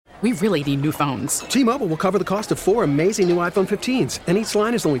We really need new phones. T-Mobile will cover the cost of 4 amazing new iPhone 15s, and each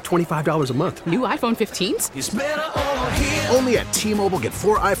line is only $25 a month. New iPhone 15s? It's better over here. Only at T-Mobile, get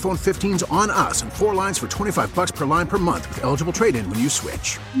 4 iPhone 15s on us and 4 lines for $25 per line per month with eligible trade-in when you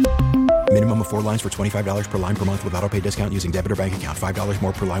switch. Minimum of 4 lines for $25 per line per month with autopay discount using debit or bank account. $5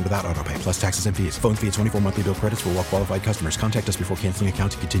 more per line without autopay, plus taxes and fees. Phone fee at 24 monthly bill credits for well-qualified customers. Contact us before canceling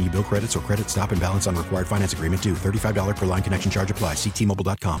account to continue bill credits or credit stop and balance on required finance agreement due. $35 per line connection charge applies. See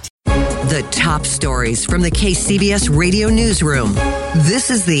T-Mobile.com. The top stories from the KCBS Radio Newsroom. This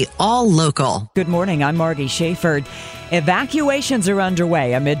is the All Local. Good morning. I'm Margie Shaford. Evacuations are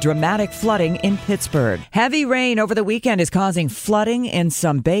underway amid dramatic flooding in Pittsburgh. Heavy rain over the weekend is causing flooding in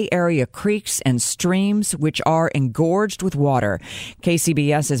some Bay Area creeks and streams, which are engorged with water.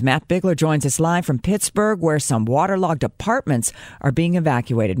 KCBS's Matt Bigler joins us live from Pittsburgh, where some waterlogged apartments are being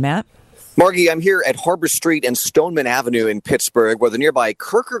evacuated. Matt? Margie, I'm here at Harbor Street and Stoneman Avenue in Pittsburgh, where the nearby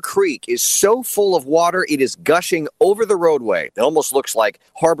Kirker Creek is so full of water it is gushing over the roadway. It almost looks like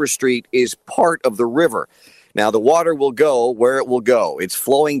Harbor Street is part of the river. Now, the water will go where it will go. It's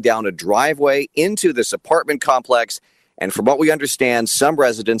flowing down a driveway into this apartment complex, and from what we understand, some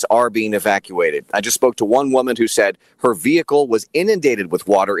residents are being evacuated. I just spoke to one woman who said her vehicle was inundated with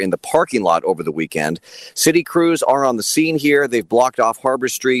water in the parking lot over the weekend. City crews are on the scene here. They've blocked off Harbor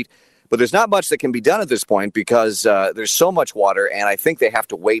Street. But there's not much that can be done at this point because there's so much water, and I think they have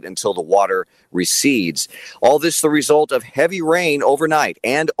to wait until the water recedes. All this the result of heavy rain overnight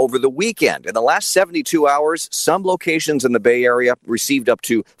and over the weekend. In the last 72 hours, some locations in the Bay Area received up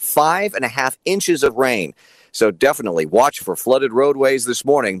to 5.5 inches of rain. So definitely watch for flooded roadways this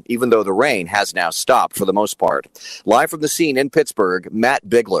morning, even though the rain has now stopped for the most part. Live from the scene in Pittsburgh, Matt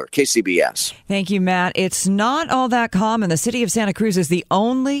Bigler, KCBS. Thank you, Matt. It's not all that common. The city of Santa Cruz is the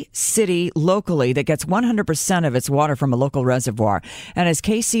only city locally that gets 100% of its water from a local reservoir. And as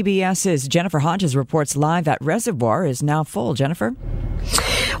KCBS's Jennifer Hodges reports live, that reservoir is now full. Jennifer?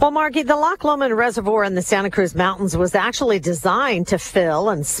 Well, Margie, the Loch Lomond Reservoir in the Santa Cruz Mountains was actually designed to fill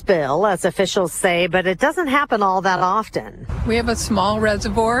and spill, as officials say, but it doesn't happen all that often. We have a small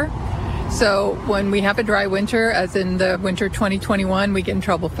reservoir, so when we have a dry winter, as in the winter 2021, we get in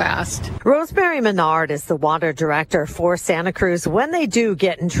trouble fast. Rosemary Menard is the water director for Santa Cruz. When they do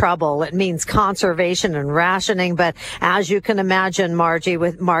get in trouble, it means conservation and rationing. But as you can imagine, Margie,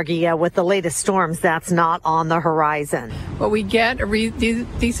 with the latest storms, that's not on the horizon. But we get a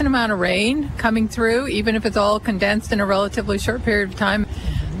decent amount of rain coming through, even if it's all condensed in a relatively short period of time.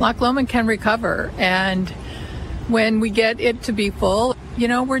 Loch Lomond can recover, and when we get it to be full,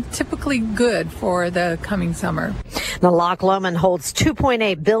 we're typically good for the coming summer. The Loch Lomond holds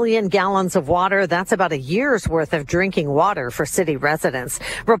 2.8 billion gallons of water. That's about a year's worth of drinking water for city residents.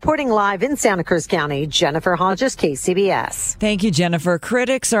 Reporting live in Santa Cruz County, Jennifer Hodges, KCBS. Thank you, Jennifer.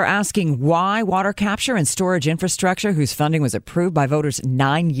 Critics are asking why water capture and storage infrastructure, whose funding was approved by voters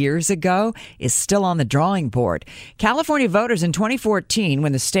 9 years ago, is still on the drawing board. California voters in 2014,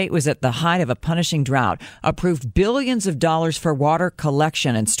 when the state was at the height of a punishing drought, approved billions of dollars for water collection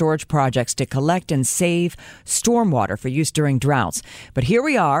and storage projects to collect and save stormwater for use during droughts. But here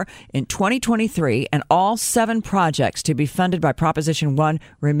we are in 2023, and all 7 projects to be funded by Proposition 1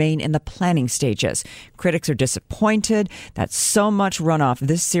 remain in the planning stages. Critics are disappointed that so much runoff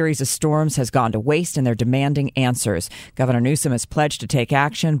this series of storms has gone to waste, and they're demanding answers. Governor Newsom has pledged to take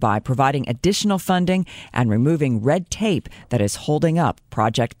action by providing additional funding and removing red tape that is holding up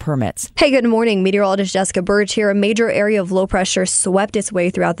project permits. Hey, good morning. Meteorologist Jessica Birch here. A major area of low pressure swept its way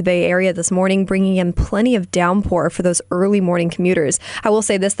throughout the Bay Area this morning, bringing in plenty of downpour for those early morning commuters. I will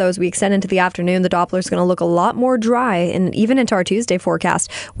say this, though, as we extend into the afternoon, the Doppler is going to look a lot more dry, and even into our Tuesday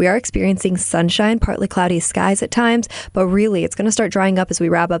forecast, we are experiencing sunshine, partly cloudy skies at times, but really it's going to start drying up as we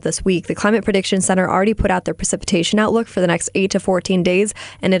wrap up this week. The Climate Prediction Center already put out their precipitation outlook for the next 8 to 14 days,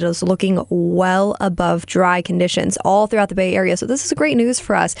 and it is looking well above dry conditions all throughout the Bay Area. So this is great news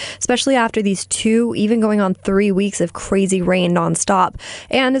for us, especially after these 2, even going on 3 weeks of crazy rain nonstop.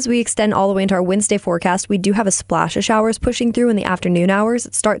 And as we extend all the way into our Wednesday forecast, we do have a splash of showers pushing through in the afternoon hours.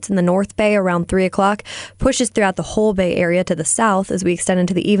 It starts in the North Bay around 3 o'clock, pushes throughout the whole Bay Area to the south as we extend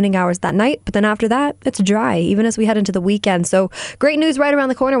into the evening hours that night. But then after that, it's dry, even as we head into the weekend. So great news right around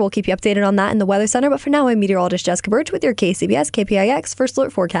the corner. We'll keep you updated on that in the Weather Center. But for now, I'm meteorologist Jessica Birch with your KCBS KPIX First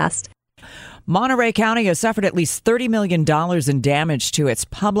Alert Forecast. Monterey County has suffered at least $30 million in damage to its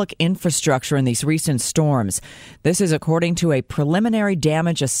public infrastructure in these recent storms. This is according to a preliminary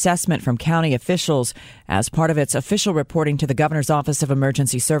damage assessment from county officials as part of its official reporting to the Governor's Office of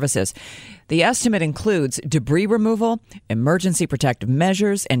Emergency Services. The estimate includes debris removal, emergency protective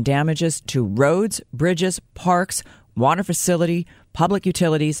measures, and damages to roads, bridges, parks, water facility, public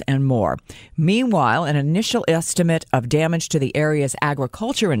utilities, and more. Meanwhile, an initial estimate of damage to the area's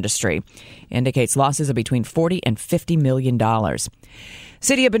agriculture industry indicates losses of between $40 and $50 million.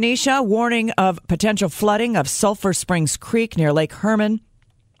 City of Benicia warning of potential flooding of Sulphur Springs Creek near Lake Herman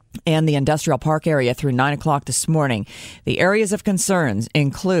and the industrial park area through 9 o'clock this morning. The areas of concerns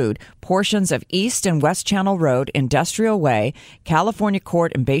include portions of East and West Channel Road, Industrial Way, California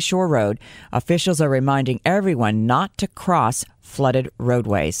Court, and Bayshore Road. Officials are reminding everyone not to cross flooded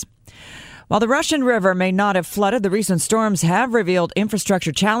roadways. While the Russian River may not have flooded, the recent storms have revealed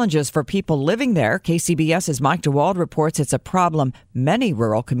infrastructure challenges for people living there. KCBS's Mike DeWald reports it's a problem many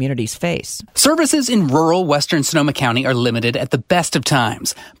rural communities face. Services in rural western Sonoma County are limited at the best of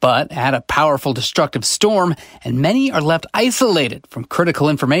times, but add a powerful destructive storm, and many are left isolated from critical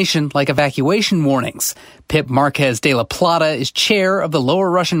information like evacuation warnings. Pip Marquez de la Plata is chair of the Lower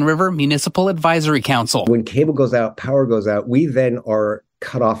Russian River Municipal Advisory Council. When cable goes out, power goes out, we then are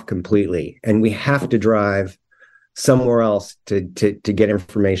cut off completely, and we have to drive somewhere else to get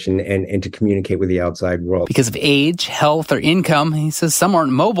information and to communicate with the outside world. Because of age, health, or income, he says some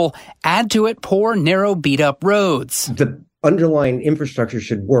aren't mobile. Add to it poor, narrow, beat-up roads. The underlying infrastructure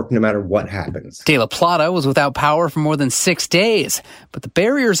should work no matter what happens. De La Plata was without power for more than 6 days, but the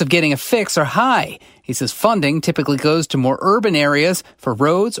barriers of getting a fix are high. He says funding typically goes to more urban areas for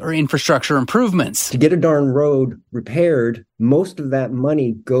roads or infrastructure improvements. To get a darn road repaired, most of that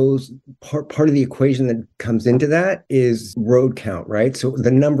money goes, part of the equation that comes into that is road count, right? So the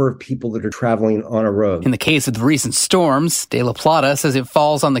number of people that are traveling on a road. In the case of the recent storms, De La Plata says it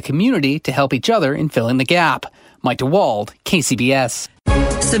falls on the community to help each other in filling the gap. Mike DeWald, KCBS.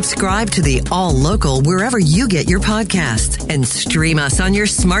 Subscribe to the All Local wherever you get your podcasts and stream us on your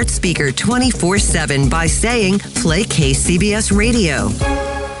smart speaker 24/7 by saying play KCBS Radio.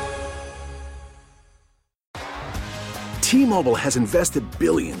 T-Mobile has invested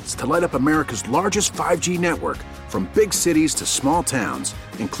billions to light up America's largest 5G network, from big cities to small towns,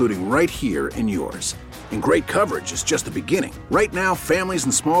 including right here in yours. And great coverage is just the beginning. Right now, families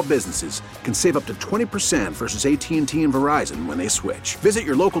and small businesses can save up to 20% versus AT&T and Verizon when they switch. Visit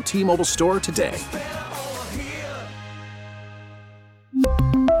your local T-Mobile store today.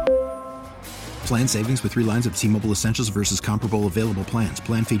 Plan savings with 3 lines of T-Mobile Essentials versus comparable available plans.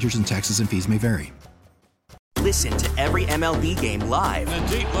 Plan features and taxes and fees may vary. Listen to every MLB game live. In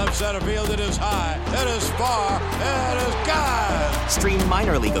the deep left center field, it is high, it is far, it is gone. Stream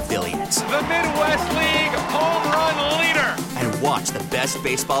minor league affiliates. The Midwest League home run leader. And watch the best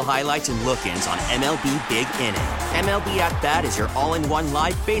baseball highlights and look-ins on MLB Big Inning. MLB At Bat is your all-in-one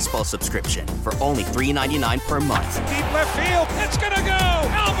live baseball subscription for only $3.99 per month. Deep left field, it's gonna go.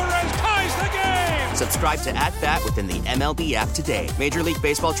 Alvarez ties the game. Subscribe to At Bat within the MLB app today. Major League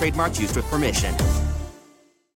Baseball trademarks used with permission.